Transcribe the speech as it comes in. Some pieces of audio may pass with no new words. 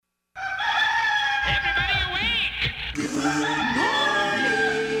Good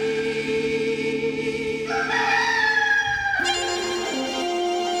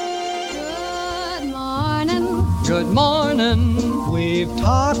morning. We've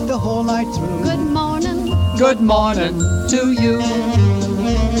talked the whole night through. Good morning. Good morning to you.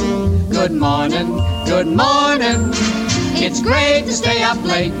 Good morning. Good morning. It's great to stay up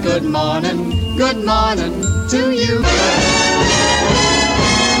late. Good morning. Good morning to you.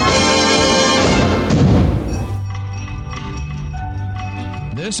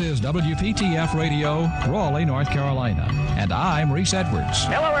 This is WPTF Radio, Raleigh, North Carolina, and I'm Reese Edwards.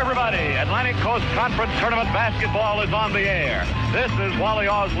 Hello, everybody. Atlantic Coast Conference Tournament basketball is on the air. This is Wally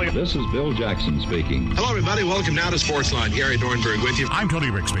Osley. This is Bill Jackson speaking. Hello, everybody. Welcome now to Sportsline. Gary Dornberg with you. I'm Tony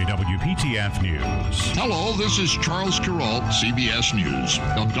Rixby, WPTF News. Hello, this is Charles Carroll, CBS News,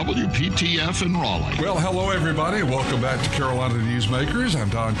 on WPTF in Raleigh. Well, hello, everybody. Welcome back to Carolina Newsmakers. I'm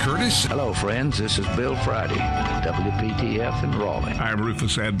Don Curtis. Hello, friends. This is Bill Friday, WPTF in Raleigh. I'm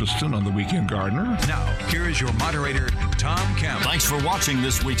Rufus Adbiston on the Weekend Gardener. Now, here is your moderator, Tom Campbell. Thanks for watching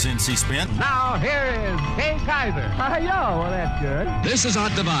this week's NC Spin. Now, here is Kay Kaiser. Well, that's good. This is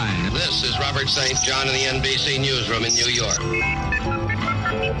Art Divine. This is Robert St. John in the NBC Newsroom in New York.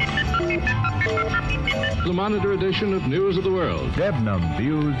 The Monitor edition of News of the World. Debnam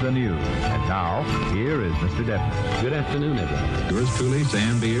views the news. And now, here is Mr. Debnam. Good afternoon, everyone. Yours truly,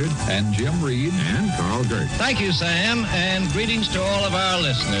 Sam Beard, And Jim Reed. and Carl Gert. Thank you, Sam, and greetings to all of our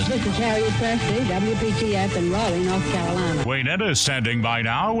listeners. This is Harriet Presley, WPTF in Raleigh, North Carolina. Wayne Etta is standing by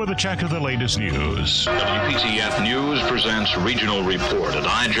now with a check of the latest news. WPTF News presents Regional Report, a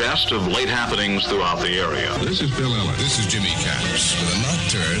digest of late happenings throughout the area. This is Bill Ellis. This is Jimmy Caps. With a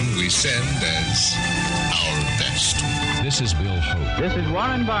nocturne we send as our best. This is Bill Hope. This is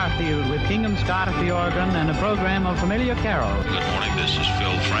Warren Barfield with Kingham Scott at the organ and a program of familiar carols. Good morning, this is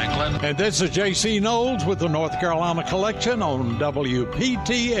Phil Franklin. And this is J.C. Knowles with the North Carolina Collection on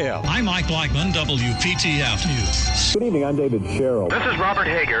WPTF. I'm Mike Blackman, WPTF News. Good evening, I'm David Sherrill. This is Robert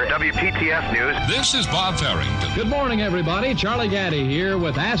Hager, WPTF News. This is Bob Farrington. Good morning, everybody. Charlie Gaddy here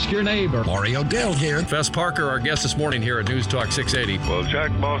with Ask Your Neighbor. Laurie O'Dell here. Fess Parker, our guest this morning here at News Talk 680. Well, Jack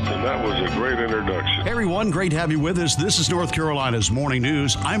Boston, that was a great introduction. Hey, everyone, great to have you with us. This is North Carolina's Morning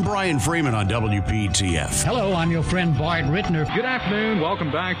News. I'm Brian Freeman on WPTF. Hello, I'm your friend Boyd Rittner. Good afternoon. Welcome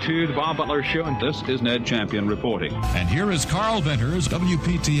back to the Bob Butler Show, and this is Ned Champion reporting. And here is Carl Venters.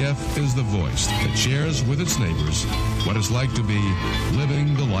 WPTF is the voice that shares with its neighbors what it's like to be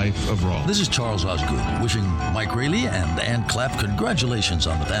living the life of Raleigh. This is Charles Osgood, wishing Mike Raley and Ann Clapp congratulations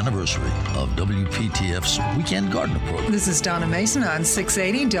on the anniversary of WPTF's Weekend Gardener program. This is Donna Mason on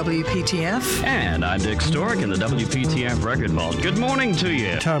 680 WPTF. And I'm Dick Stork in the WPTF Record Vault. Good morning to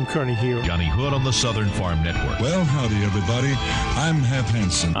you. Tom Kearney here. Johnny Hood on the Southern Farm Network. Well, howdy, everybody. I'm Hap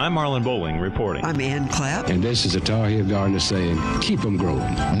Hansen. I'm Marlon Bowling reporting. I'm Ann Clapp. And this is the Tar Heel Gardener saying, keep them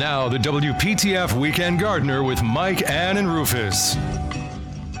growing. Now, the WPTF Weekend Gardener with Mike, Ann, and Rufus.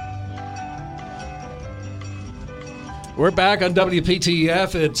 We're back on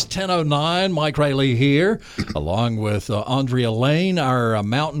WPTF. It's 10:09. Mike Raley here, along with Andrea Laine, our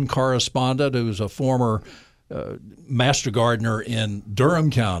mountain correspondent, who's a former master gardener in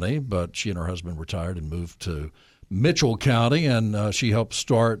Durham County, but she and her husband retired and moved to Mitchell County, and she helped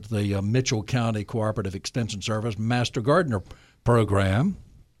start the Mitchell County Cooperative Extension Service Master Gardener Program.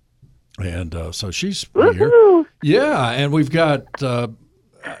 And so she's here. Yeah, and we've got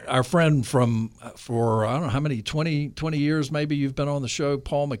our friend for I don't know how many, 20 years maybe you've been on the show,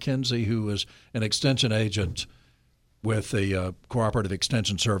 Paul McKenzie, who is an extension agent with the Cooperative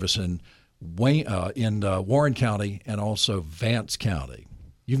Extension Service in Warren County and also Vance County.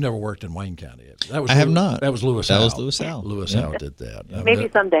 You've never worked in Wayne County. I have not. That was Lewis That Howe. was Lewis Howe. Lewis Howe did that. Maybe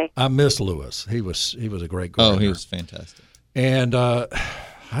someday. I miss Lewis. He was a great gardener. Oh, he was fantastic. And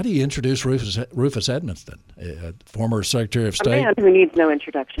how do you introduce Rufus Edmonston, former Secretary of State? A man who needs no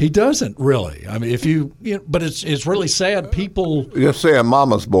introduction. He doesn't really. I mean, but it's really sad. People just say a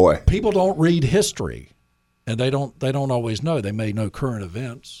mama's boy. People don't read history, and they don't always know. They may know current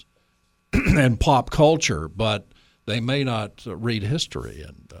events and pop culture, but they may not read history.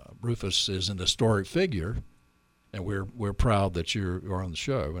 And Rufus is an historic figure, and we're proud that you're on the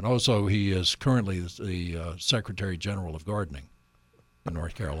show. And also, he is currently the Secretary General of Gardening in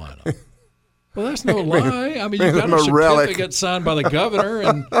North Carolina. Well, that's no lie. I mean, you've got a certificate signed by the governor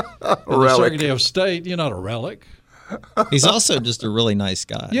and the Secretary of State. You're not a relic. He's also just a really nice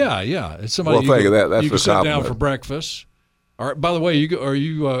guy. Yeah. It's somebody you can sit down for breakfast. All right. By the way, are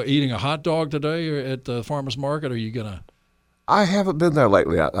you eating a hot dog today at the farmer's market? Or are you gonna? I haven't been there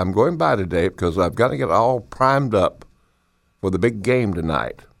lately. I'm going by today because I've got to get all primed up for the big game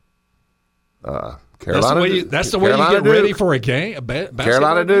tonight. That's the way you get ready for a game.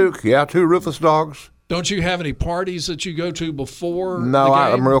 Carolina Duke, yeah, 2 Rufus dogs. Don't you have any parties that you go to before? No,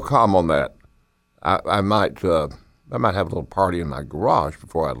 I'm real calm on that. I might have a little party in my garage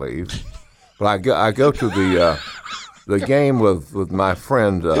before I leave, but I go to the game with my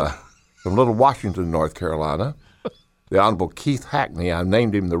friend from Little Washington, North Carolina, the Honorable Keith Hackney. I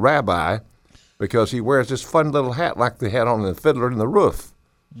named him the Rabbi because he wears this fun little hat like they had on the Fiddler in the Roof,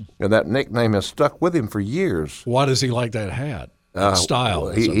 and that nickname has stuck with him for years. Why does he like that hat? Style.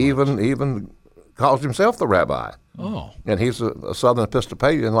 He even calls himself the Rabbi. Oh. And he's a Southern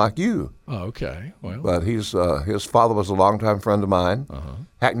Episcopalian like you. Oh, okay. Well. But he's his father was a longtime friend of mine.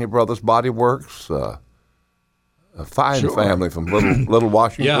 Hackney Brothers Body Works, a fine family from Little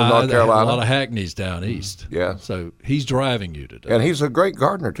Washington, North Carolina. A lot of Hackneys down east. Yeah. So he's driving you today. And he's a great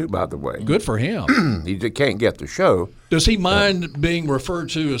gardener, too, by the way. Good for him. He can't get the show. Does he mind being referred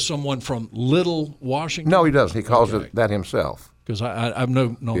to as someone from Little Washington? No, he doesn't. He calls it that himself. Because I've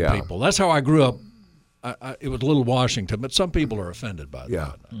known people. That's how I grew up. It was Little Washington, but some people are offended by that.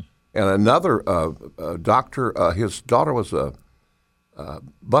 Yeah. And another doctor, his daughter was a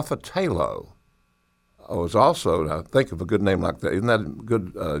Buffetalo. Was also, now think of a good name like that. Isn't that a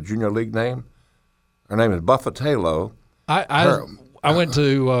good junior league name? Her name is Buffetalo. I went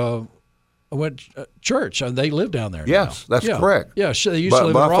to church, and they live down there. Yes, now. That's correct. Yeah, they used to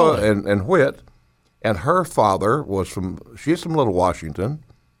live in Raleigh. and Whit, and her father she's from Little Washington.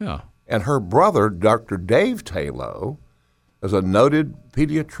 Yeah. And her brother, Dr. Dave Taylor, is a noted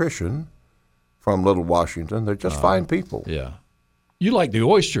pediatrician from Little Washington. They're just fine people. Yeah. You like the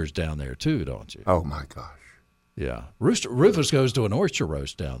oysters down there, too, don't you? Oh, my gosh. Yeah. Rufus goes to an oyster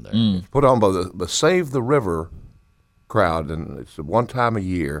roast down there. Put on by the Save the River crowd, and it's one time a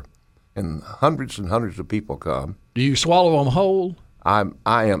year, and hundreds of people come. Do you swallow them whole? I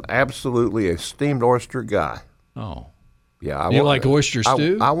am absolutely a steamed oyster guy. Oh. Yeah. Do you like oyster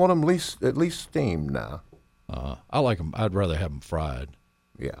stew? I want them at least steamed now. I like them. I'd rather have them fried.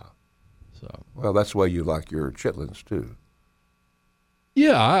 Yeah. So. Well, that's the way you like your chitlins, too.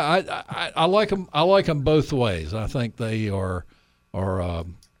 Yeah, I like them. I like them both ways. I think they are a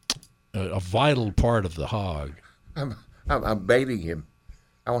vital part of the hog. I'm baiting him.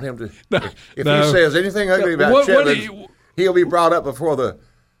 I want him to. If he says anything ugly about chitlins, he'll be brought up before the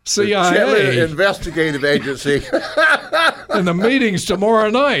CIA investigative agency. And the meeting's tomorrow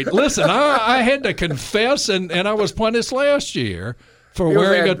night. Listen, I had to confess, and I was punished last year for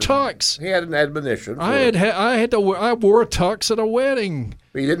wearing a tux. He had an admonition. I wore a tux at a wedding.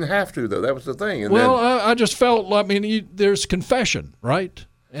 But he didn't have to, though. That was the thing. And I just felt. I mean, there's confession, right?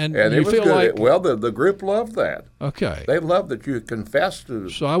 And you it was feel good. like the group loved that. Okay. They loved that you confessed to.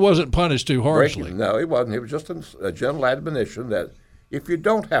 So I wasn't punished too harshly. No, he wasn't. It was just a gentle admonition that if you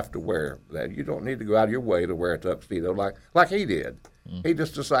don't have to wear that, you don't need to go out of your way to wear a tuxedo like he did. He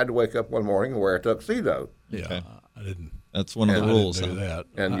just decided to wake up one morning and wear a tuxedo. Yeah, okay. I didn't. That's one of the rules. I didn't do that.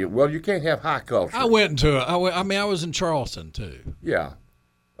 And you can't have high culture. I went into it. I was in Charleston too. Yeah.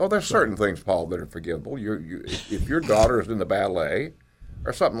 Oh, there's certain things, Paul, that are forgivable. If your daughter is in the ballet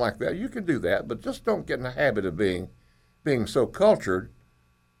or something like that, you can do that, but just don't get in the habit of being so cultured,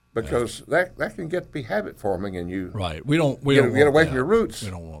 because that can get to be habit forming, and you we don't get away from your roots.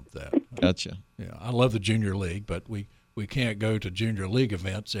 We don't want that. Gotcha. Yeah, I love the junior league, but we can't go to junior league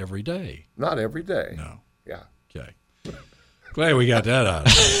events every day. Not every day. No. Yeah. Okay. Glad we got that out.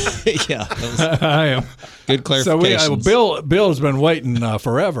 Yeah, I am. Good clarification. So Bill's been waiting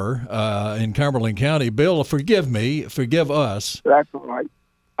forever in Cumberland County. Bill, forgive us. That's all right.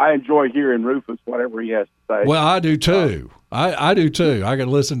 I enjoy hearing Rufus, whatever he has to say. Well, I do too. I do too. I could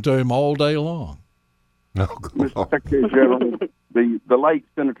listen to him all day long. No, Mr. Secretary General, the late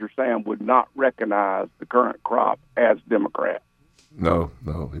Senator Sam would not recognize the current crop as Democrat. No,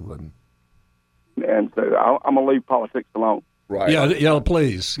 he wouldn't. And so I'm gonna leave politics alone. Right. Yeah,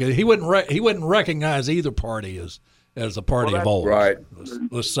 please. He wouldn't recognize either party as a party of old. Right.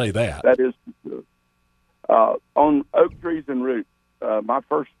 Let's say that. That is on oak trees and roots. My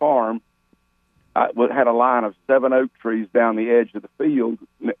first farm, I had a line of 7 oak trees down the edge of the field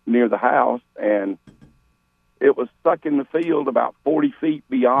near the house, and it was stuck in the field about 40 feet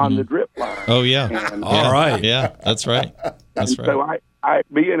beyond the drip line. Oh, yeah. And, all right. Yeah, that's right. That's right. So I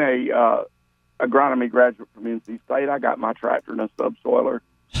being a agronomy graduate from NC State, I got my tractor and a subsoiler.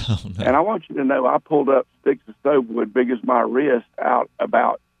 Oh, no. And I want you to know, I pulled up sticks of soapwood big as my wrist out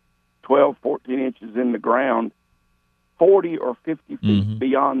about 12, 14 inches in the ground, 40 or 50 feet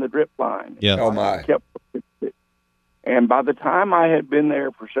beyond the drip line. Yeah. Oh, my. And by the time I had been there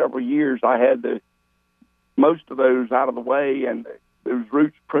for several years, I had most of those out of the way, and those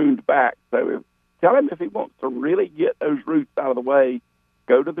roots pruned back. So tell him if he wants to really get those roots out of the way,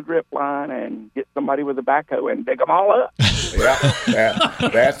 go to the drip line and get somebody with a backhoe and dig them all up.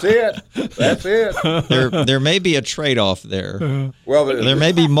 That's it. That's it. There may be a trade-off there. Well, there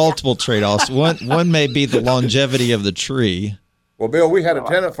may be multiple trade-offs. One may be the longevity of the tree. Well, Bill, we had a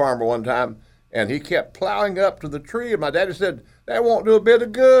tenant farmer one time, and he kept plowing up to the tree, and my daddy said, that won't do a bit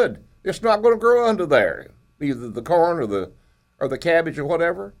of good. It's not going to grow under there, either the corn or the cabbage or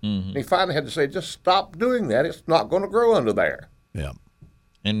whatever. Mm-hmm. And he finally had to say, just stop doing that. It's not going to grow under there. Yeah.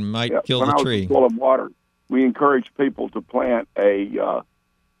 And might kill the tree. When I was full of water, we encourage people to plant a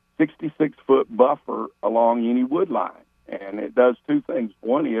 66-foot buffer along any wood line. And it does two things.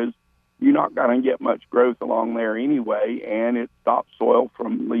 One is you're not going to get much growth along there anyway, and it stops soil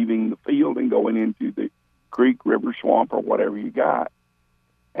from leaving the field and going into the creek, river, swamp, or whatever you got.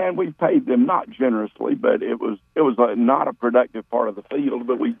 And we paid them not generously, but it was not a productive part of the field,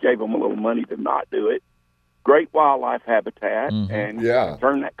 but we gave them a little money to not do it. Great wildlife habitat, and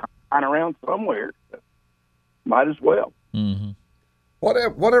turn that kind around somewhere. Might as well. Mm-hmm.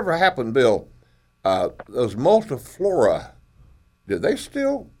 Whatever happened, Bill, those multiflora, did they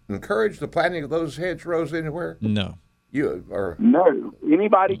still encourage the planting of those hedgerows anywhere? No. No.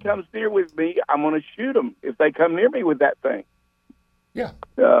 Anybody comes near with me, I'm going to shoot them if they come near me with that thing. Yeah.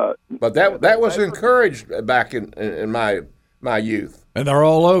 But that was encouraged back in my youth. And they're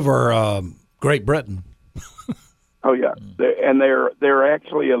all over Great Britain. Oh yeah, they're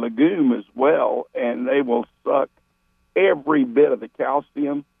actually a legume as well, and they will suck every bit of the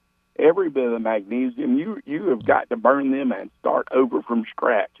calcium, every bit of the magnesium. You have got to burn them and start over from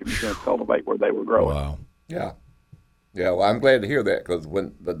scratch if you're going to cultivate where they were growing. Wow. Yeah. Yeah. Well, I'm glad to hear that because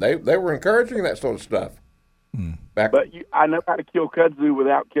they were encouraging that sort of stuff. I know how to kill kudzu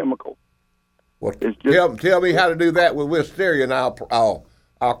without chemicals. Well, tell me how to do that with wisteria, and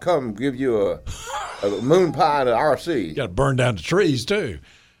I'll come give you a moon pie and an RC. You got to burn down the trees too.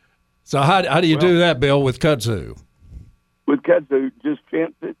 So how do you do that, Bill, with kudzu? With kudzu, just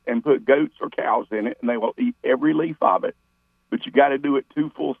fence it and put goats or cows in it, and they will eat every leaf of it. But you got to do it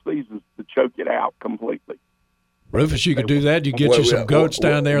 2 full seasons to choke it out completely. Rufus, you could do that. You get you some goats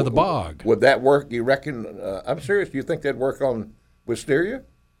down there in the bog. Would that work? You reckon? I'm serious. Do you think that'd work on wisteria?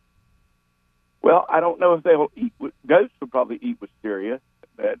 Well, I don't know if they will eat. Goats would probably eat wisteria.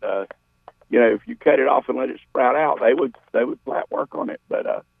 But if you cut it off and let it sprout out, they would flat work on it. But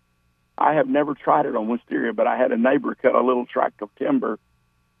I have never tried it on wisteria. But I had a neighbor cut a little tract of timber,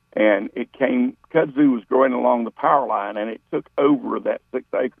 and kudzu was growing along the power line, and it took over that 6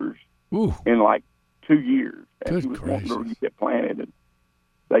 acres in like 2 years. And he was wanting to get planted, and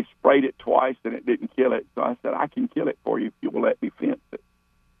they sprayed it twice, and it didn't kill it. So I said, I can kill it for you if you will let me fence it.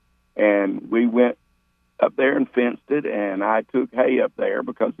 And we went up there and fenced it, and I took hay up there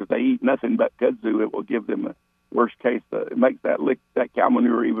because if they eat nothing but kudzu, it will give them a worst case. It makes that cow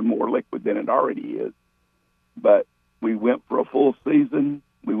manure even more liquid than it already is. But we went for a full season.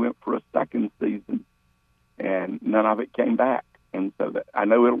 We went for a second season, and none of it came back. And so I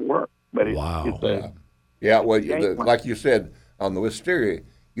know it'll work. But like you said, on the wisteria,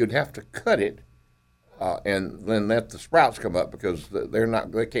 you'd have to cut it and then let the sprouts come up because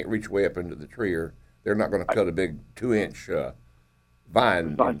they can't reach way up into the tree, or they're not going to cut a big 2-inch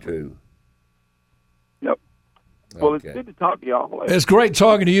vine into. Yep. Well, it's good to talk to y'all. It's great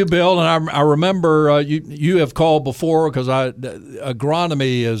talking to you, Bill. And I remember you have called before because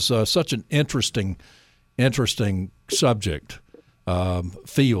agronomy is such an interesting subject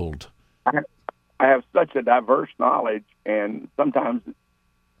field. I have such a diverse knowledge, and sometimes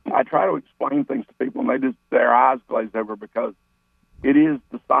I try to explain things to people, and their eyes glaze over because it is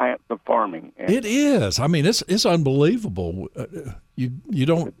the science of farming. And it is. I mean, it's unbelievable. You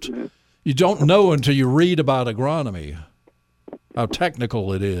don't know until you read about agronomy how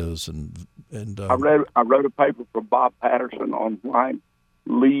technical it is. And I wrote a paper for Bob Patterson on why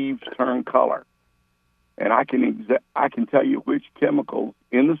leaves turn color, and I can tell you which chemicals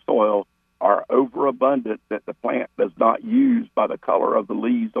in the soil are overabundant that the plant does not use by the color of the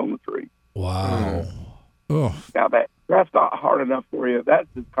leaves on the tree. Wow. Oh. Now that's not hard enough for you. That's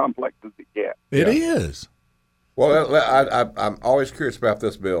as complex as it gets. It is. Well, I'm always curious about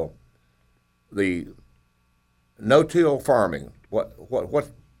this, Bill. The no-till farming.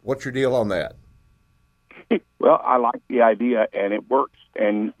 What's your deal on that? Well, I like the idea, and it works.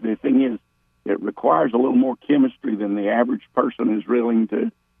 And the thing is, it requires a little more chemistry than the average person is willing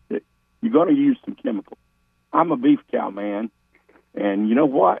to. You're going to use some chemicals. I'm a beef cow man, and you know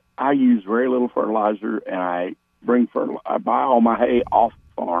what? I use very little fertilizer, and I buy all my hay off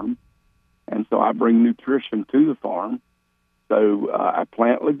the farm, and so I bring nutrition to the farm. So I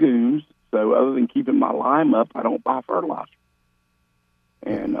plant legumes, So other than keeping my lime up, I don't buy fertilizer.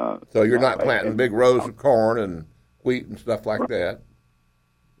 And so you're not planting big rows of corn and wheat and stuff like that.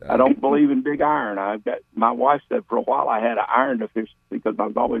 I don't believe in big iron. My wife said for a while I had an iron deficiency because I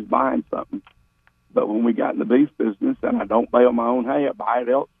was always buying something. But when we got in the beef business, and I don't bale my own hay, I buy it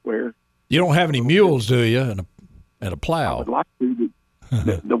elsewhere. You don't have any mules, do you? And a plow. I would like to.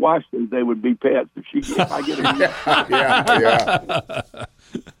 The wife says they would be pets if I get a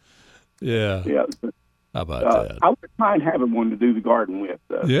Yeah. Yeah. How about that? I wouldn't mind having one to do the garden with.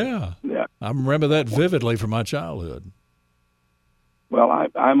 Yeah. I remember that vividly from my childhood. Well,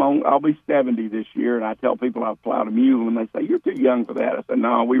 I'll be 70 this year, and I tell people I've plowed a mule, and they say, "You're too young for that." I said,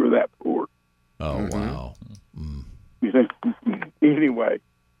 "No, we were that poor." Oh, wow. Anyway.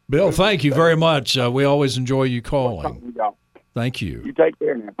 Bill, thank you very much. We always enjoy you calling. Thank you. You take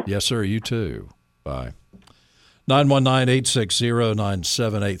care now. Yes, sir. You too. Bye.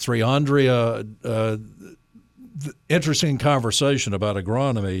 919-860-9783. Andrea, interesting conversation about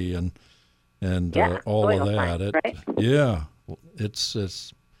agronomy and all of that. Right? Yeah.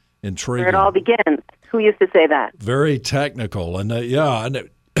 It's intriguing. Where it all begins. Who used to say that? Very technical. And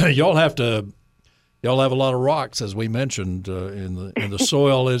y'all have a lot of rocks, as we mentioned, in the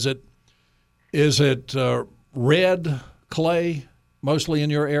soil. Is it red clay mostly in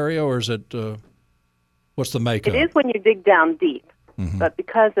your area, or is it what's the makeup? It is when you dig down deep, mm-hmm. but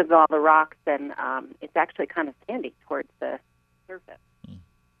because of all the rocks, then it's actually kind of sandy towards the surface.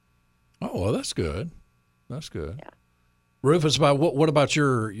 Oh, well, that's good. That's good. Yeah. Rufus, what about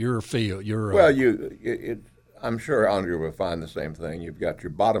your field? I'm sure Andrea will find the same thing. You've got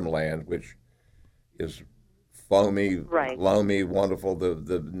your bottom land, which is foamy, loamy, wonderful.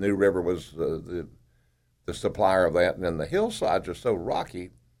 The New River was the supplier of that, and then the hillsides are so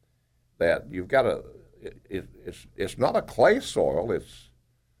rocky that you've got it's not a clay soil. It's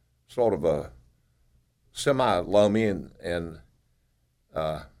sort of a semi-loamy and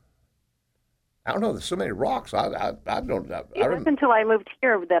I don't know. There's so many rocks. I don't. It wasn't until I moved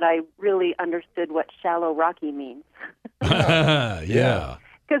here that I really understood what shallow rocky means. Yeah.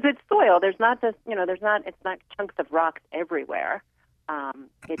 Because it's soil. There's not just it's not chunks of rocks everywhere.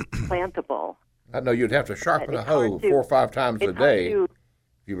 It's plantable. I know you'd have to sharpen a hoe 4 or 5 times a day if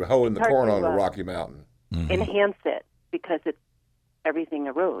you were hoeing the corn on the Rocky Mountain. Mm-hmm. Enhance it because everything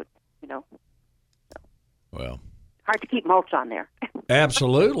erodes. Well. Hard to keep mulch on there.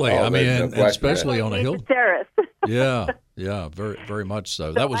 Absolutely. I mean, and especially on a hill. Terrace. Yeah, very, very much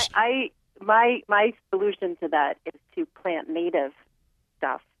so. That was my solution to that is to plant native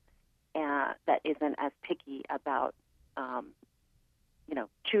stuff that isn't as picky about,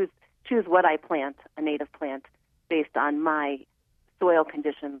 choose what I plant, a native plant, based on my soil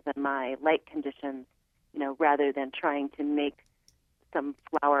conditions and my light conditions, rather than trying to make some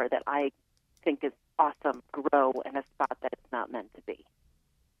flower that I think is awesome grow in a spot that it's not meant to be.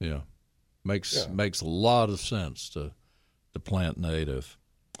 Yeah. Makes a lot of sense to plant native.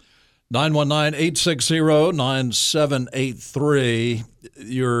 919-860-9783.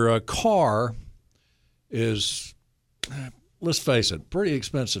 Your car is, let's face it, pretty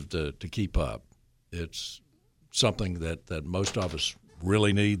expensive to keep up. It's something that most of us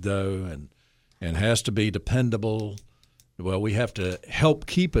really need, though, and has to be dependable. Well, we have to help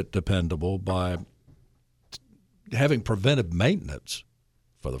keep it dependable by having preventive maintenance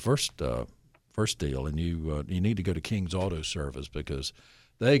for the first deal, and you need to go to King's Auto Service because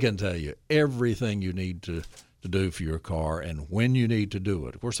they can tell you everything you need to do for your car and when you need to do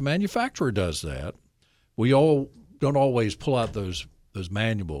it. Of course, the manufacturer does that. We all don't always pull out those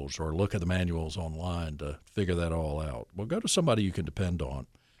manuals or look at the manuals online to figure that all out. Well, go to somebody you can depend on.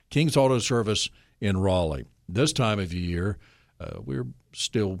 King's Auto Service in Raleigh. This time of year, we're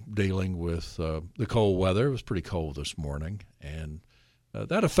still dealing with the cold weather. It was pretty cold this morning, and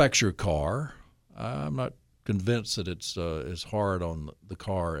that affects your car. I'm not convinced that it's as hard on the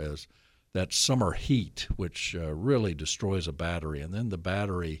car as that summer heat, which really destroys a battery, and then the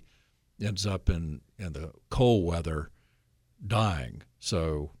battery ends up in the cold weather dying.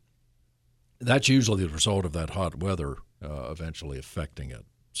 So that's usually the result of that hot weather eventually affecting it.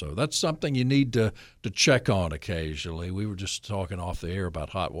 So that's something you need to check on occasionally. We were just talking off the air about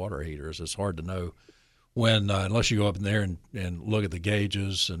hot water heaters. It's hard to know when, unless you go up in there and look at the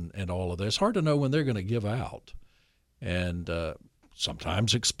gauges and all of this, it's hard to know when they're going to give out. And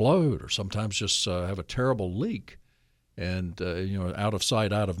sometimes explode or sometimes just have a terrible leak and, out of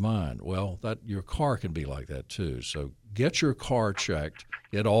sight, out of mind. Well, your car can be like that too. So get your car checked,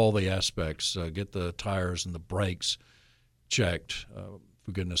 get all the aspects, get the tires and the brakes checked,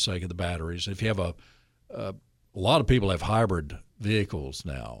 for goodness sake, of the batteries. If you have a lot of people have hybrid vehicles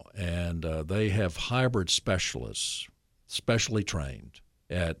now, and they have hybrid specialists, specially trained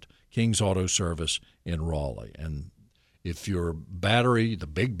at King's Auto Service in Raleigh. And if your battery, the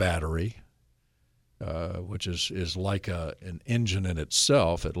big battery, which is like an engine in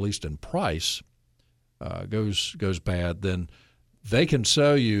itself, at least in price, goes bad, then they can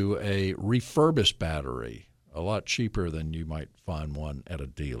sell you a refurbished battery a lot cheaper than you might find one at a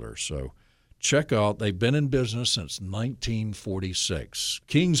dealer. So check out, they've been in business since 1946.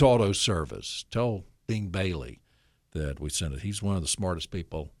 King's Auto Service. Tell Bing Bailey that we sent it. He's one of the smartest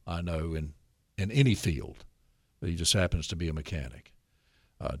people I know in any field. He just happens to be a mechanic.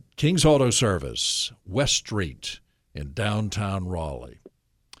 King's Auto Service, West Street in downtown Raleigh.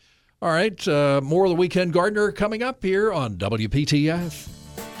 All right, more of the Weekend Gardener coming up here on WPTF.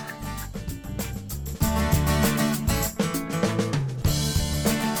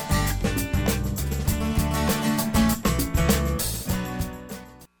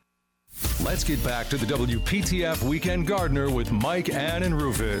 Let's get back to the WPTF Weekend Gardener with Mike, Ann, and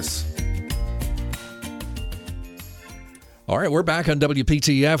Rufus. All right, we're back on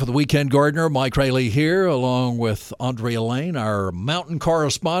WPTF with the Weekend Gardener. Mike Raley here, along with Andrea Laine, our mountain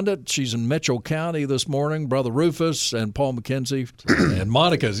correspondent. She's in Mitchell County this morning. Brother Rufus and Paul McKenzie. And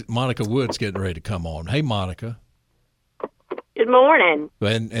Monica Wood's getting ready to come on. Hey, Monica. Good morning.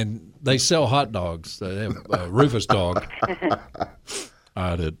 And they sell hot dogs. They have Rufus dog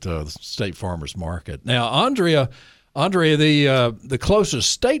out at the State Farmers Market. Now, Andrea, the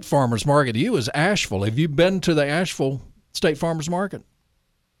closest State Farmers Market to you is Asheville. Have you been to the Asheville State Farmers Market?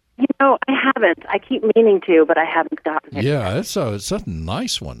 You know, I haven't. I keep meaning to, but I haven't gotten it. Yeah, it's a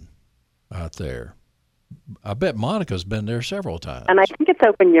nice one out there. I bet Monica's been there several times. And I think it's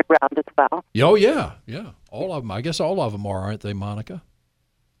open year-round as well. Oh, yeah. All of them. I guess all of them are, aren't they, Monica?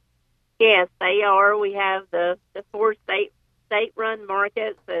 Yes, they are. We have the four state-run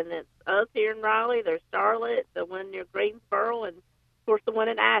markets, and it's us here in Raleigh. There's Charlotte, the one near Greensboro, and, of course, the one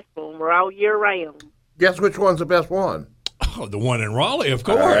in Asheville. We're all year-round. Guess which one's the best one? Oh, the one in Raleigh, of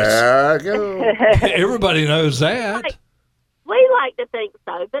course. There you go. Everybody knows that. We like to think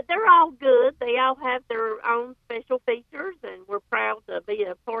so, but they're all good. They all have their own special features, and we're proud to be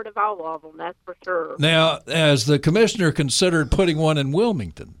a part of all of them, that's for sure. Now, has the commissioner considered putting one in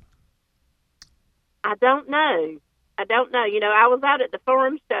Wilmington? I don't know. You know, I was out at the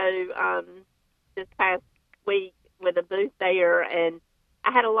farm show this past week with a booth there, and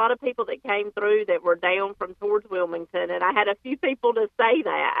I had a lot of people that came through that were down from towards Wilmington, and I had a few people to say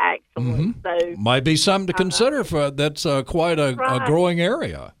that, actually. Mm-hmm. So might be something to consider. That's quite a growing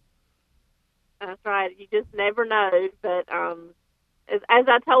area. That's right. You just never know. But as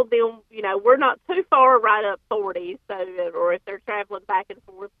I told them, you know, we're not too far right up 40, or if they're traveling back and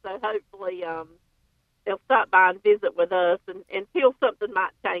forth, so hopefully they'll stop by and visit with us until something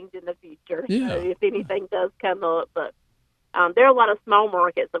might change in the future. Yeah. So if anything does come up. But there are a lot of small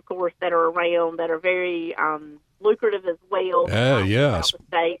markets, of course, that are around that are very lucrative as well. Yeah. The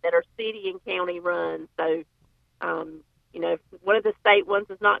state that are city and county run. So, you know, if one of the state ones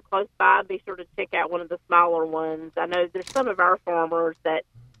is not close by, be sure to check out one of the smaller ones. I know there's some of our farmers that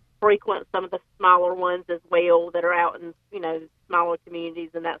frequent some of the smaller ones as well that are out in, you know, smaller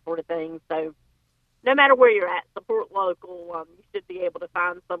communities and that sort of thing. So no matter where you're at, support local. You should be able to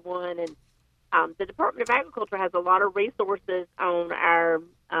find someone. And the Department of Agriculture has a lot of resources on our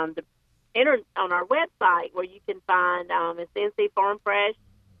on our website where you can find it's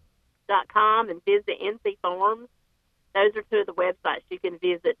ncfarmfresh.com and visit NC Farms. Those are two of the websites you can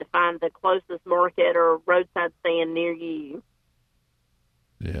visit to find the closest market or roadside stand near you.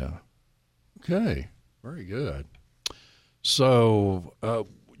 Yeah. Okay. Very good. So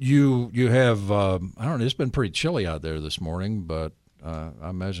you have I don't know. It's been pretty chilly out there this morning, but I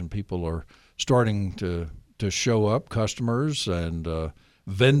imagine people are starting to show up, customers and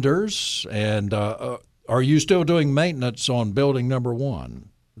vendors. And are you still doing maintenance on building number 1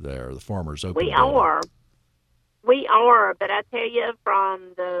 there, the Farmers Open? We are, but I tell you,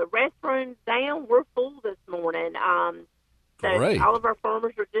 from the restrooms down, we're full this morning. So Great. All of our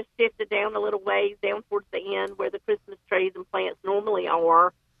farmers are just shifted down a little ways, down towards the end where the Christmas trees and plants normally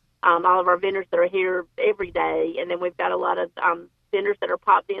are. All of our vendors that are here every day, and then we've got a lot of vendors that are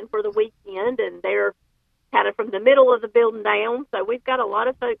popped in for the weekend, and they're kind of from the middle of the building down. So we've got a lot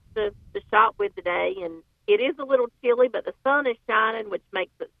of folks to shop with today, and it is a little chilly, but the sun is shining, which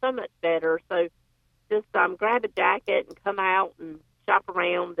makes it so much better. So just grab a jacket and come out and shop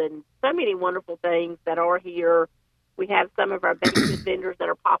around, and so many wonderful things that are here. We have some of our basic vendors that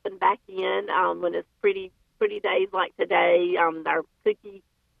are popping back in when it's pretty days like today. Our cookie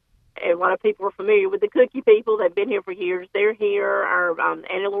a lot of people are familiar with the Cookie people. They've been here for years. They're here. Our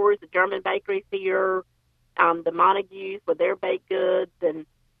Anna Laura's, the German bakery's here. The Montagues with their baked goods, and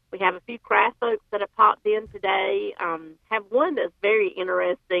we have a few craft folks that have popped in today. Have one that's very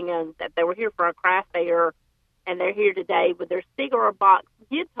interesting, and that they were here for our craft fair, and they're here today with their cigar box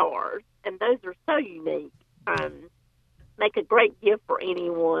guitars, and those are so unique. Make a great gift for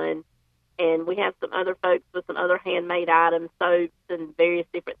anyone. And we have some other folks with some other handmade items, soaps and various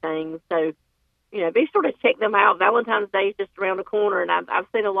different things. So, be sure to check them out. Valentine's Day is just around the corner, and I've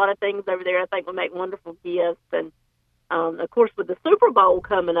seen a lot of things over there I think will make wonderful gifts. And, of course, with the Super Bowl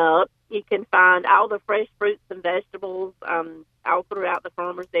coming up, you can find all the fresh fruits and vegetables all throughout the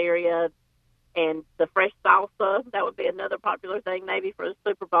farmers area. And the fresh salsa, that would be another popular thing maybe for the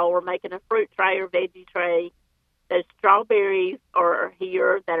Super Bowl. We're making a fruit tray or veggie tray. Those strawberries are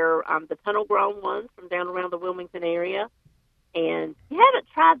here that are the tunnel-grown ones from down around the Wilmington area. And if you haven't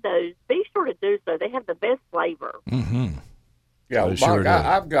tried those, be sure to do so. They have the best flavor. Mm-hmm. Yeah, well, sure Mike,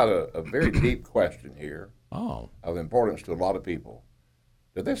 I've got a very deep question here of importance to a lot of people.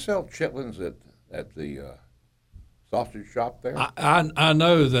 Do they sell chitlins at the sausage shop there? I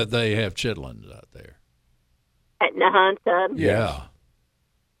know that they have chitlins out there. At Nahunta? Yeah.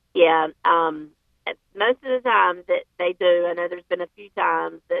 Yeah. Most of the time that they do, I know there's been a few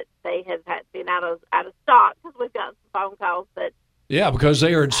times that they have been out of stock because we've got some phone calls. But yeah, because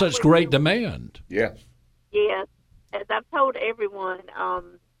they are in such great demand. Yes. Yes. As I've told everyone,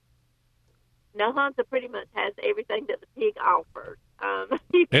 Nahunta pretty much has everything that the pig offers.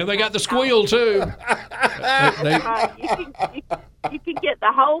 And they got the squeal, too. You can get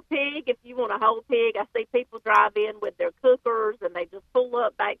the whole pig if you want a whole pig. I see people drive in with their cookers, and they just pull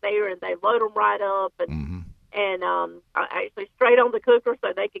up back there, and they load them right up, and actually straight on the cooker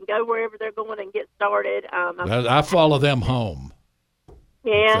so they can go wherever they're going and get started. I follow them home.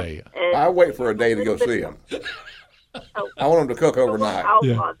 Yeah. I wait for a day to go see them. I want them to cook overnight. I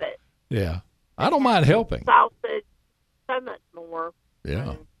love it. Yeah. I don't mind helping. Sausage, so much more.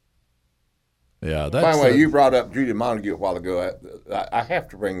 Yeah. Yeah. By the way, you brought up Judy Montague a while ago. I have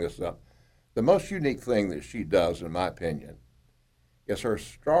to bring this up. The most unique thing that she does, in my opinion, is her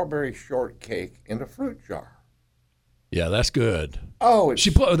strawberry shortcake in a fruit jar. Yeah, that's good. Oh,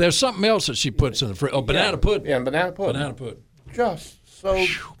 there's something else that she puts in the fruit. Oh, banana pudding. Yeah, banana pudding. Banana pudding. Just so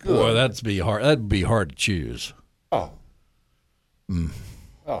good. Boy, that'd be hard. That'd be hard to choose. Oh.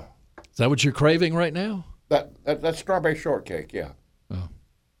 Oh. Is that what you're craving right now? That's strawberry shortcake, yeah. Oh.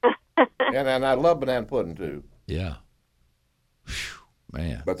 and I love banana pudding too. Yeah. Whew,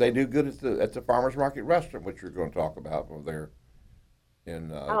 man. But they do good at the farmers market restaurant, which you're going to talk about over there.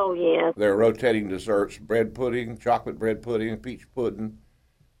 Oh yeah. They're rotating desserts: bread pudding, chocolate bread pudding, peach pudding,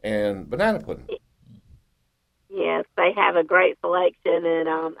 and banana pudding. Yes, they have a great selection, and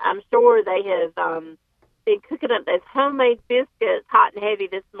I'm sure they have been cooking up those homemade biscuits hot and heavy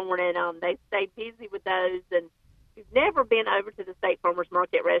this morning. They stayed busy with those, and if you've never been over to the State Farmers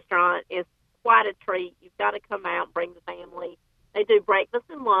Market restaurant, it's quite a treat. You've got to come out and bring the family. They do breakfast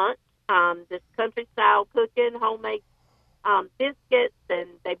and lunch, just country-style cooking, homemade biscuits, and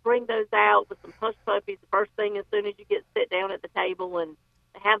they bring those out with some hush puppies the first thing as soon as you sit down at the table, and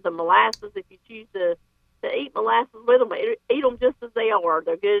they have the molasses if you choose to eat molasses with them. Eat them just as they are.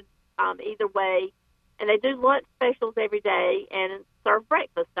 They're good either way. And they do lunch specials every day and serve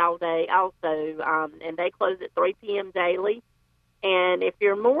breakfast all day also. And they close at 3 p.m. daily. And if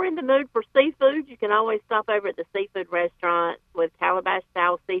you're more in the mood for seafood, you can always stop over at the seafood restaurant with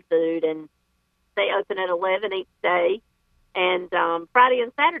Calabash-style seafood. And they open at 11 each day. And Friday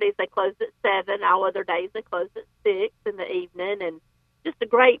and Saturdays they close at 7. All other days they close at 6 in the evening. And just a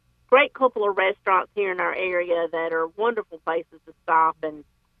great couple of restaurants here in our area that are wonderful places to stop and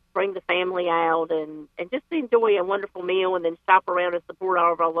bring the family out and just enjoy a wonderful meal and then shop around and support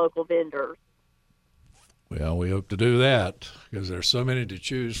all of our local vendors. Well, we hope to do that because there's so many to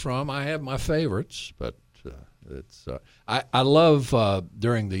choose from. I have my favorites, but it's I love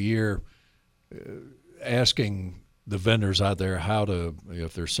during the year asking the vendors out there how to,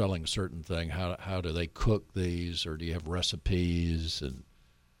 if they're selling a certain thing, how do they cook these, or do you have recipes and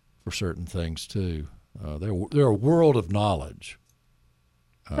for certain things too? They're a world of knowledge.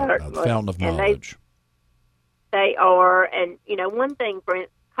 A fountain of knowledge. They are, and one thing, for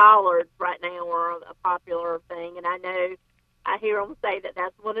instance, collards right now are a popular thing, and I hear them say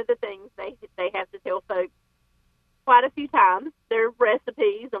that's one of the things they have to tell folks quite a few times. Their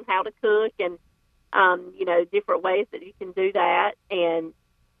recipes on how to cook and different ways that you can do that, and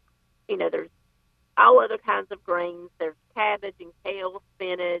there's all other kinds of greens. There's cabbage and kale,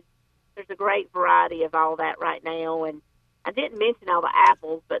 spinach. There's a great variety of all that right now, and I didn't mention all the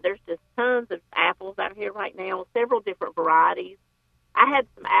apples, but there's just tons of apples out here right now, several different varieties. I had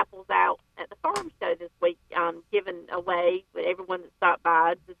some apples out at the farm show this week, given away with everyone that stopped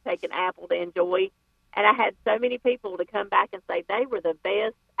by to take an apple to enjoy. And I had so many people to come back and say they were the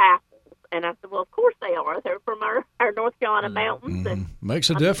best apples. And I said, well, of course they are. They're from our North Carolina mountains. And makes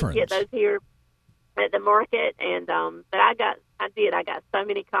a difference. Get those here at the market. And but I got so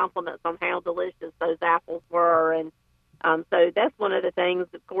many compliments on how delicious those apples were. And so that's one of the things.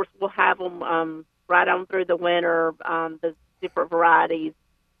 Of course, we'll have them right on through the winter, the different varieties,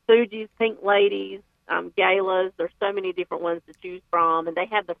 Fuji's, Pink Ladies, Galas. There's so many different ones to choose from, and they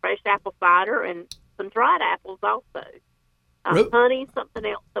have the fresh apple cider and some dried apples also. Honey, something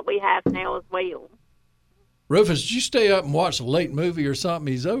else that we have now as well. Rufus, did you stay up and watch a late movie or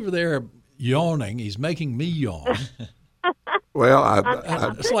something? He's over there yawning. He's making me yawn. Well,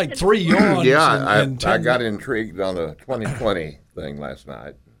 it's like 3 yawns. Yeah, I got intrigued on a 2020 thing last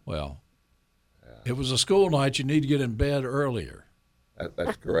night. Well, it was a school night. You need to get in bed earlier.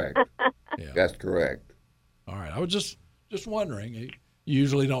 That's correct. Yeah. That's correct. All right. I was just wondering. You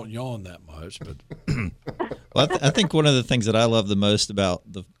usually don't yawn that much, but well, I think one of the things that I love the most about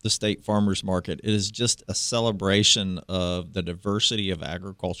the State Farmers Market is just a celebration of the diversity of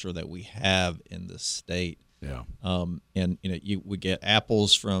agriculture that we have in the state. Yeah. And we get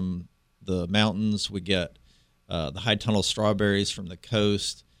apples from the mountains. We get the high tunnel strawberries from the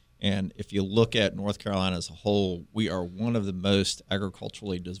coast. And if you look at North Carolina as a whole, we are one of the most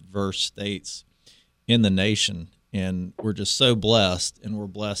agriculturally diverse states in the nation. And we're just so blessed, and we're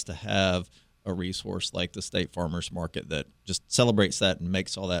blessed to have a resource like the State Farmers Market that just celebrates that and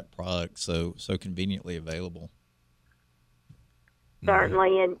makes all that product so conveniently available.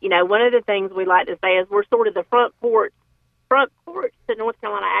 Certainly. And, one of the things we like to say is we're sort of the front porch to North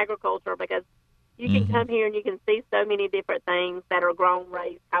Carolina agriculture, because you can come here and you can see so many different things that are grown,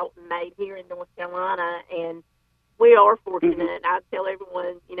 raised, caught, and made here in North Carolina. And we are fortunate. I tell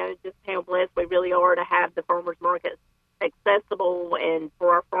everyone, just how blessed we really are to have the farmers markets accessible and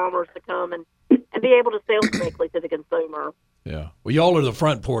for our farmers to come and be able to sell directly to the consumer. Yeah. Well, y'all are the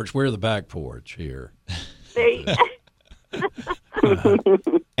front porch. We're the back porch here. There you go.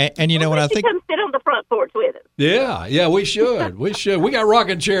 And when I think, come sit on the front porch with us. Yeah, we should. We got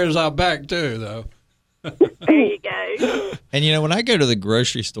rocking chairs out back too, though. There you go. And when I go to the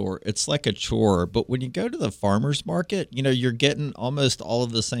grocery store, it's like a chore. But when you go to the farmers market, you're getting almost all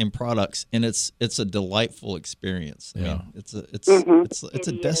of the same products, and it's a delightful experience. I mean, it's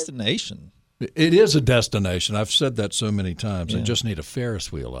a destination. It is a destination. I've said that so many times. They just need a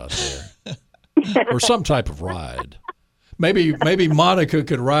Ferris wheel out there, or some type of ride. Maybe Monica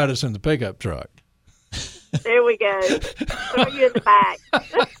could ride us in the pickup truck. There we go. Throw you in the back.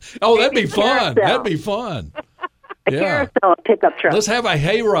 Oh, that'd be fun. That'd be fun. Yeah. A pickup truck. Let's have a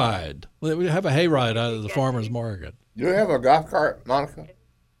hayride. We have a hayride out of the farmer's market. You have a golf cart, Monica?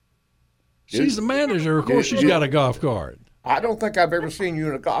 She's the manager. Of course, she's got a golf cart. I don't think I've ever seen you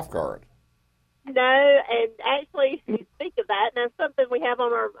in a golf cart. No, and actually, you speak of that, and that's something we have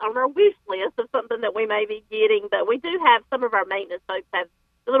on our wish list of something that we may be getting. But we do have some of our maintenance folks have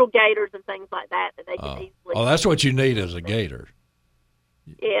little gators and things like that they can easily. Oh, that's what you need is a gator.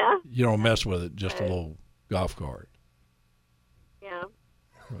 Yeah. You don't mess with it, just a little golf cart. Yeah.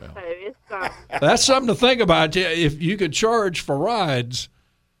 Well, so it's that's something to think about. If you could charge for rides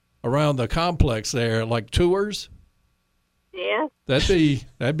around the complex there, like tours. Yeah.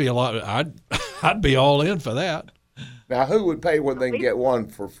 That'd be a lot. I'd be all in for that. Now, who would pay when they can get one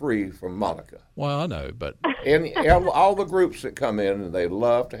for free from Monica? Well, I know, but and all the groups that come in, and they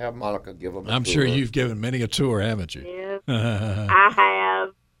love to have Monica give them a I'm tour. sure you've given many a tour, haven't you? Yes, I have.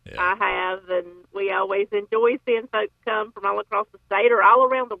 Yeah. I have, and we always enjoy seeing folks come from all across the state or all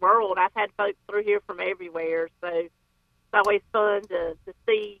around the world. I've had folks through here from everywhere, so it's always fun to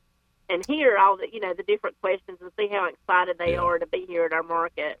see and hear all the the different questions and see how excited they are to be here at our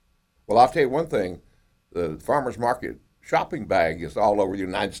market. Well, I'll tell you one thing. The farmers market shopping bag is all over the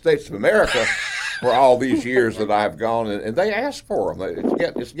United States of America for all these years that I've gone, and they ask for them.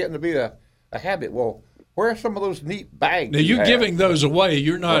 It's getting to be a habit. Well, where are some of those neat bags? Now, you're giving those away.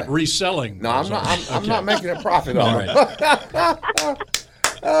 You're not reselling. No, I'm not. I'm not making a profit on them.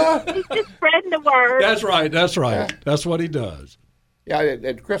 He's just spreading the word. That's right. Yeah. That's what he does. Yeah,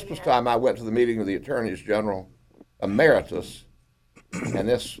 at Christmas time, I went to the meeting of the Attorneys General Emeritus, and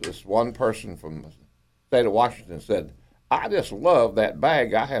this one person from the state of Washington said, I just love that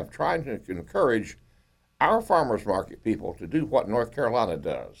bag. I have tried to encourage our farmers market people to do what North Carolina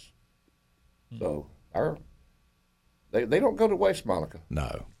does. So they don't go to waste, Monica.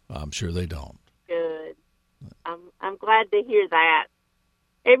 No, I'm sure they don't. Good. I'm glad to hear that.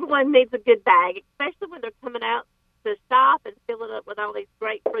 Everyone needs a good bag, especially when they're coming out to shop and fill it up with all these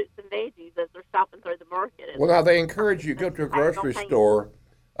great fruits and veggies as they're shopping through the market. Well, now they encourage you to go to a grocery store.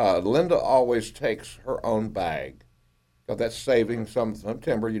 Linda always takes her own bag. So that's saving some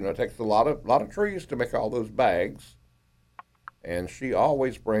timber. You know, it takes a lot of trees to make all those bags. And she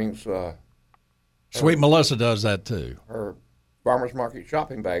always brings Sweet Melissa does that too. Her farmers market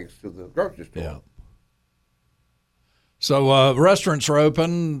shopping bags to the grocery store. Yeah. So restaurants are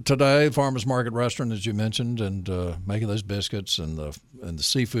open today, farmers market restaurant, as you mentioned, and making those biscuits, and the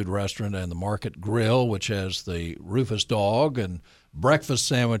seafood restaurant and the market grill, which has the Rufus dog and breakfast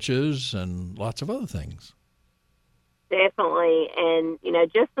sandwiches and lots of other things. Definitely. And,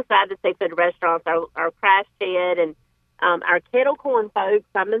 just beside the seafood restaurants, our crash shed and our kettle corn folks,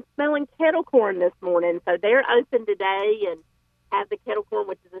 I've been smelling kettle corn this morning. So they're open today and have the kettle corn,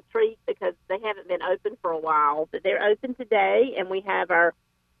 which is a treat because they haven't been open for a while. But they're open today, and we have our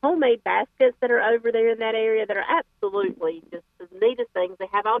homemade baskets that are over there in that area that are absolutely just the neatest things. They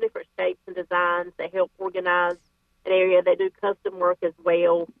have all different shapes and designs. They help organize an area. They do custom work as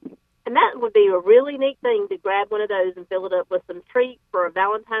well. And that would be a really neat thing to grab one of those and fill it up with some treats for a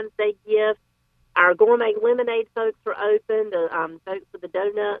Valentine's Day gift. Our gourmet lemonade folks are open. The folks with the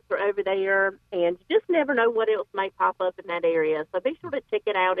donuts are over there. And you just never know what else may pop up in that area. So be sure to check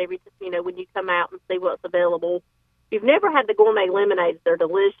it out when you come out and see what's available. If you've never had the gourmet lemonades, they're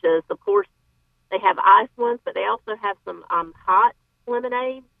delicious. Of course, they have iced ones, but they also have some hot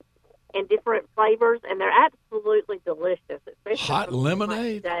lemonades and different flavors, and they're absolutely delicious. Hot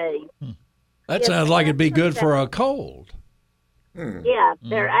lemonade? That Yes, sounds like it'd be good for a cold. Yeah,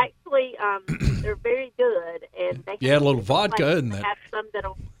 they're actually they're very good, and they add a little vodka in they that. have some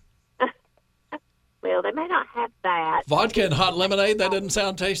that'll. Well, they may not have that. Vodka and hot lemonade? That doesn't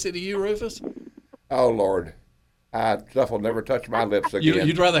sound tasty to you, Rufus? Oh Lord, stuff will never touch my lips again.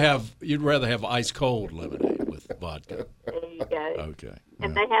 You'd rather have ice cold lemonade with vodka. There you go. Okay.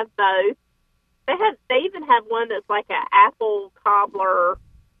 And they have both. They even have one that's like an apple cobbler,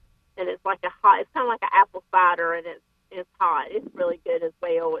 and it's like it's kind of like an apple cider, and it's hot. It's really good as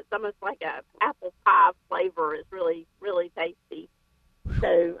well. It's almost like a apple pie flavor. It's really, really tasty.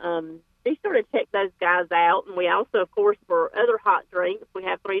 So be sure to check those guys out. And we also, of course, for other hot drinks, we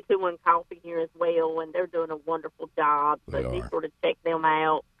have 321 Coffee here as well, and they're doing a wonderful job. So be sure to check them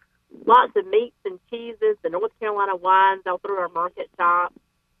out. Lots of meats and cheeses, the North Carolina wines all through our market shop,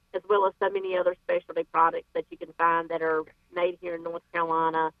 as well as so many other specialty products that you can find that are made here in North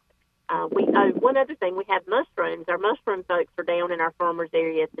Carolina. One other thing, we have mushrooms. Our mushroom folks are down in our farmers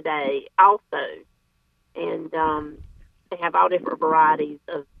area today also. And they have all different varieties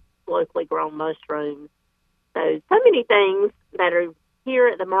of locally grown mushrooms. So many things that are here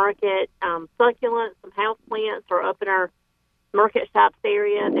at the market. Succulents, some house plants are up in our market shops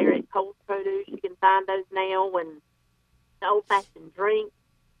area. They're at Coles Produce. You can find those now. And the old-fashioned drinks,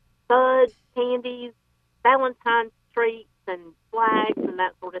 buds, candies, Valentine's treats, and flags and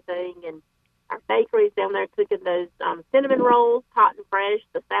that sort of thing. And our bakery's down there cooking those cinnamon rolls, hot and fresh,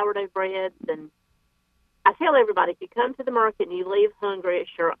 the sourdough breads. And I tell everybody, if you come to the market and you leave hungry, it's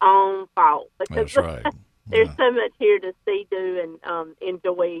your own fault. Because that's right. There's so much here to see, do, and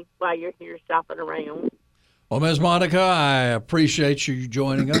enjoy while you're here shopping around. Well, Ms. Monica, I appreciate you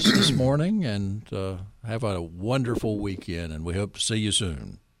joining us this morning, and have a wonderful weekend, and we hope to see you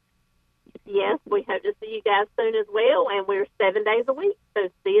soon. Yes, we hope to see you guys soon as well, and we're 7 days a week. So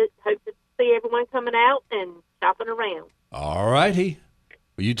hope to see everyone coming out and shopping around. All righty.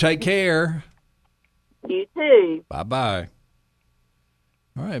 Well, you take care. You too. Bye-bye.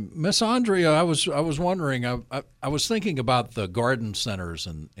 All right, Miss Andrea, I was wondering, I was thinking about the garden centers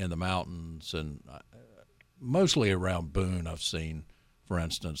in the mountains, and mostly around Boone I've seen, for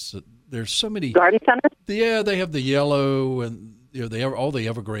instance. There's so many garden centers? Yeah, they have the yellow, and all the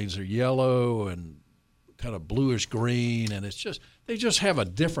evergreens are yellow and kind of bluish green, and they just have a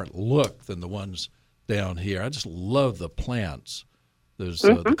different look than the ones down here. I just love the plants. There's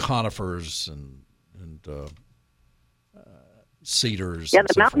the conifers and cedars. Yeah,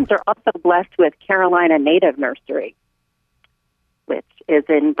 the mountains are also blessed with Carolina Native Nursery, which is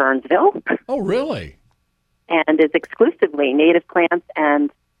in Burnsville. Oh, really? And is exclusively native plants and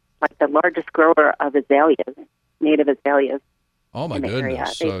like the largest grower of azaleas, native azaleas. Oh, my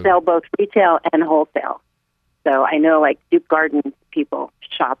goodness. They sell both retail and wholesale. So I know like Duke Gardens people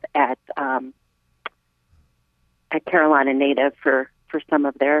shop at Carolina Native for some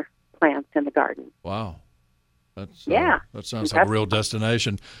of their plants in the garden. Wow. That sounds like a real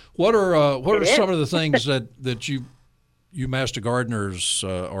destination. What are some of the things that you you master gardeners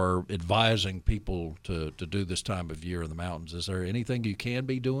are advising people to do this time of year in the mountains. Is there anything you can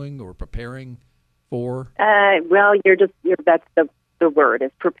be doing or preparing for? Well, that's the word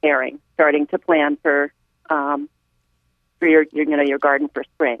is preparing, starting to plan for your garden for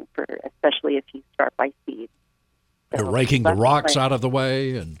spring, especially if you start by seed. You're raking the rocks out of the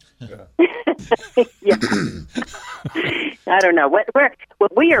way, and yeah. I don't know what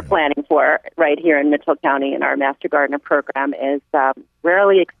we are planning for right here in Mitchell County in our Master Gardener program is we're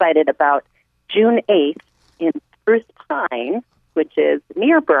really excited about June 8th in Spruce Pine, which is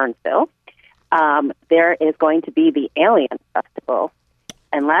near Burnsville. There is going to be the Alien Festival,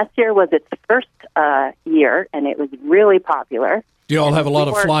 and last year was its first year, and it was really popular. Do you all have a lot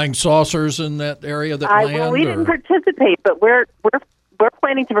of flying saucers in that area that land? Well, we didn't participate, but we're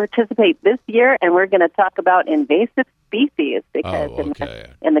planning to participate this year, and we're going to talk about invasive species because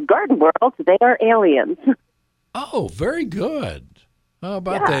in the garden world, they are aliens. Oh, very good. How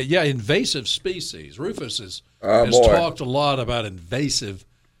about that? Yeah, invasive species. Rufus has talked a lot about invasive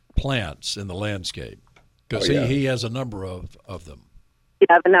plants in the landscape because he has a number of them. You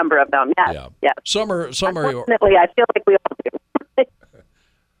have a number of them, yes. Yeah. Some are. Unfortunately, I feel like we all do.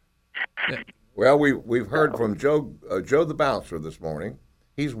 Well, we've heard from Joe the Bouncer this morning.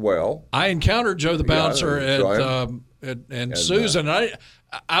 He's well. I encountered Joe the Bouncer and Susan.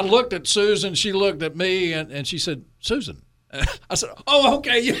 I looked at Susan. She looked at me, and she said, "Susan." I said, "Oh,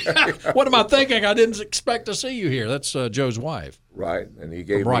 okay. Yeah. What am I thinking? I didn't expect to see you here." That's Joe's wife. Right, and he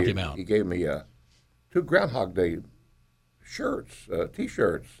gave Rocky Mountain. He gave me 2 Groundhog Day shirts,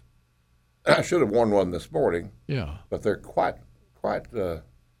 T-shirts. I should have worn one this morning. Yeah, but they're quite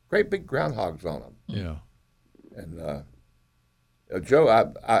great big groundhogs on them. Yeah, and Joe,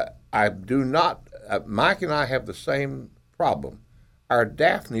 I do not. Mike and I have the same problem. Our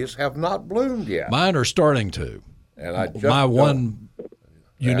daphnes have not bloomed yet. Mine are starting to. And my one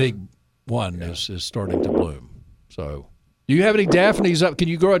unique one is starting to bloom. So, do you have any daphnes up? Can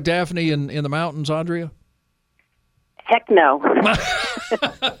you grow a daphne in the mountains, Andrea? Heck no.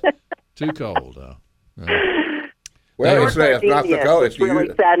 Too cold. Well, it's not the cold. It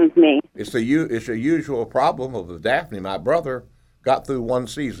really saddens me. It's a usual problem of the daphne. My brother got through one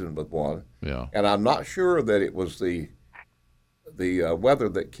season with one. Yeah. And I'm not sure that it was the weather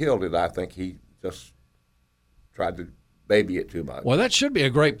that killed it. I think he just tried to baby it too much. Well, that should be a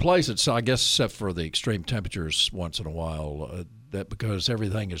great place. It's, I guess, except for the extreme temperatures once in a while. That because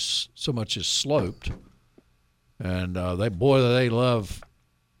everything is so much is sloped, and they love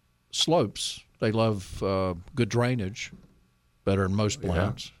slopes. They love good drainage, better than most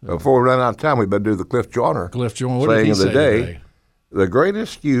plants. Yeah. Before we run out of time, we better do the Cliff Joyner. Cliff Joyner, what did he say today? The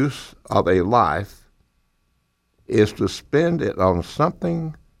greatest use of a life is to spend it on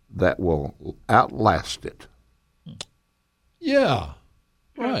something that will outlast it. Yeah,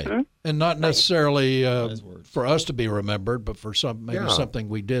 right. Mm-hmm. And not necessarily for us to be remembered, but for something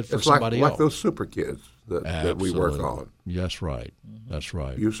we did for somebody else. Like those super kids that we work on. Yes, right. That's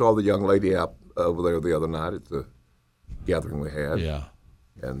right. You saw the young lady out over there the other night at the gathering we had. Yeah.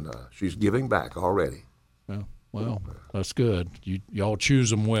 And she's giving back already. Yeah. Well, that's good. Y'all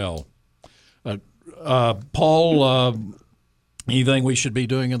choose them well. Paul, anything we should be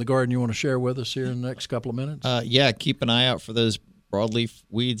doing in the garden you want to share with us here in the next couple of minutes? Yeah, keep an eye out for those broadleaf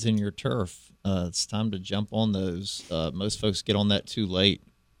weeds in your turf. It's time to jump on those. Most folks get on that too late.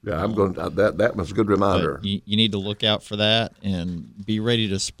 Yeah, I'm going. That was a good reminder. You need to look out for that and be ready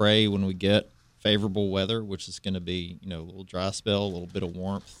to spray when we get favorable weather, which is going to be a little dry spell, a little bit of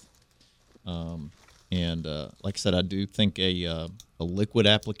warmth. And like I said, I do think a liquid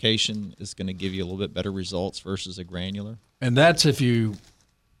application is going to give you a little bit better results versus a granular. And that's if you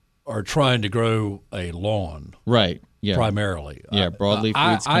are trying to grow a lawn, right? Yeah, primarily. Yeah,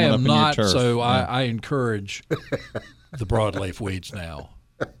 broadleaf weeds coming up in your turf. So yeah. I encourage the broadleaf weeds now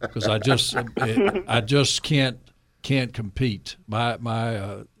because I just can't compete. My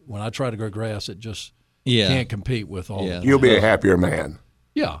when I try to grow grass, it just can't compete with all. Yeah. You'll be a happier man.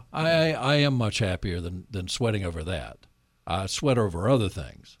 Yeah, I am much happier than sweating over that. I sweat over other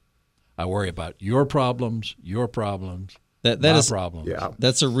things. I worry about your problems, my problems. Yeah.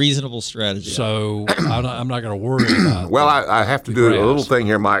 That's a reasonable strategy. So I'm not going to worry about. Well, I have to do a little thing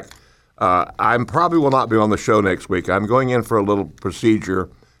here, Mike. I probably will not be on the show next week. I'm going in for a little procedure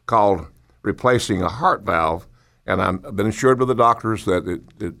called replacing a heart valve, and I've been assured by the doctors that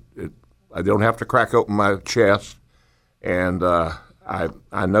I don't have to crack open my chest, and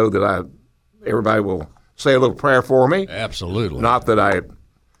I know that everybody will say a little prayer for me. Absolutely. Not that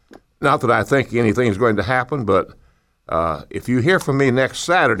I think anything is going to happen, but if you hear from me next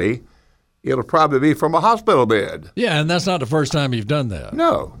Saturday, it'll probably be from a hospital bed. Yeah, and that's not the first time you've done that.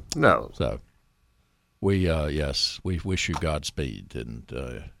 No. So we wish you Godspeed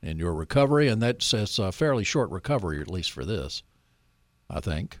in your recovery, and that's a fairly short recovery, at least for this, I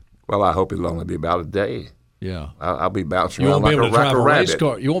think. Well, I hope it'll only be about a day. Yeah, I'll be bouncing around like a rabbit.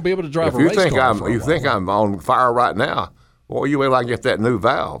 You won't be able to drive a race car. If you think I'm on fire right now, boy, you wait till I get that new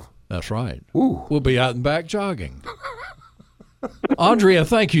valve. That's right. Ooh. We'll be out and back jogging. Andrea,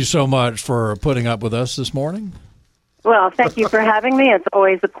 thank you so much for putting up with us this morning. Well, thank you for having me. It's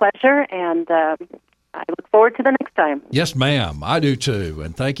always a pleasure, and I look forward to the next time. Yes, ma'am. I do too.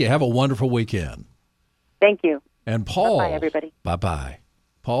 And thank you. Have a wonderful weekend. Thank you. And Paul. Bye-bye, everybody. Bye-bye.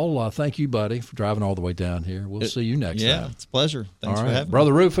 Paul, thank you, buddy, for driving all the way down here. We'll see you next time. Yeah, it's a pleasure. Thanks all for right. having me.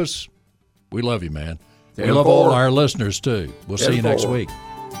 Brother Rufus, we love you, man. We love all our listeners, too. We'll see you next week.